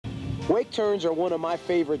Wake turns are one of my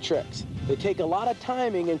favorite tricks. They take a lot of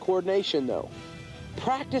timing and coordination though.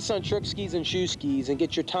 Practice on trick skis and shoe skis and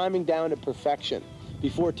get your timing down to perfection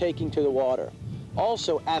before taking to the water.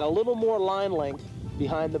 Also, add a little more line length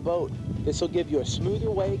behind the boat. This will give you a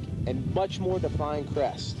smoother wake and much more defined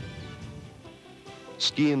crest.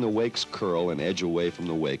 Ski in the wake's curl and edge away from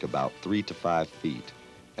the wake about 3 to 5 feet.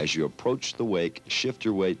 As you approach the wake, shift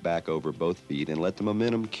your weight back over both feet and let the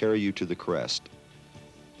momentum carry you to the crest.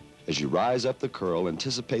 As you rise up the curl,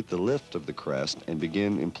 anticipate the lift of the crest and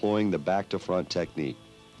begin employing the back-to-front technique.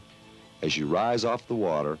 As you rise off the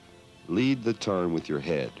water, lead the turn with your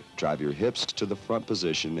head. Drive your hips to the front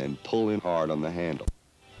position and pull in hard on the handle.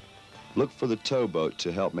 Look for the towboat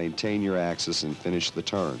to help maintain your axis and finish the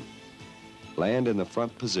turn. Land in the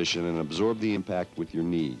front position and absorb the impact with your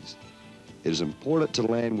knees. It is important to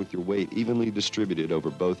land with your weight evenly distributed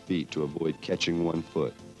over both feet to avoid catching one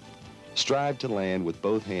foot. Strive to land with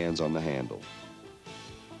both hands on the handle.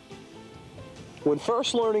 When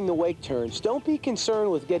first learning the wake turns, don't be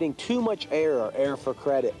concerned with getting too much air or air for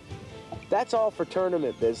credit. That's all for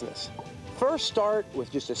tournament business. First start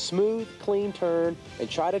with just a smooth, clean turn and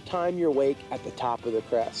try to time your wake at the top of the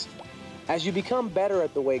crest. As you become better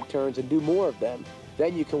at the wake turns and do more of them,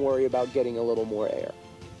 then you can worry about getting a little more air.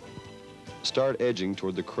 Start edging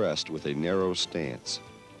toward the crest with a narrow stance.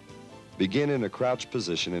 Begin in a crouch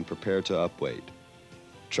position and prepare to upweight.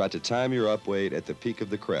 Try to time your upweight at the peak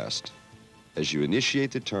of the crest. As you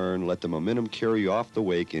initiate the turn, let the momentum carry you off the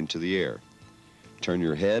wake into the air. Turn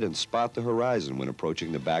your head and spot the horizon when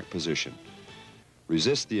approaching the back position.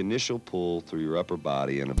 Resist the initial pull through your upper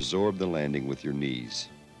body and absorb the landing with your knees.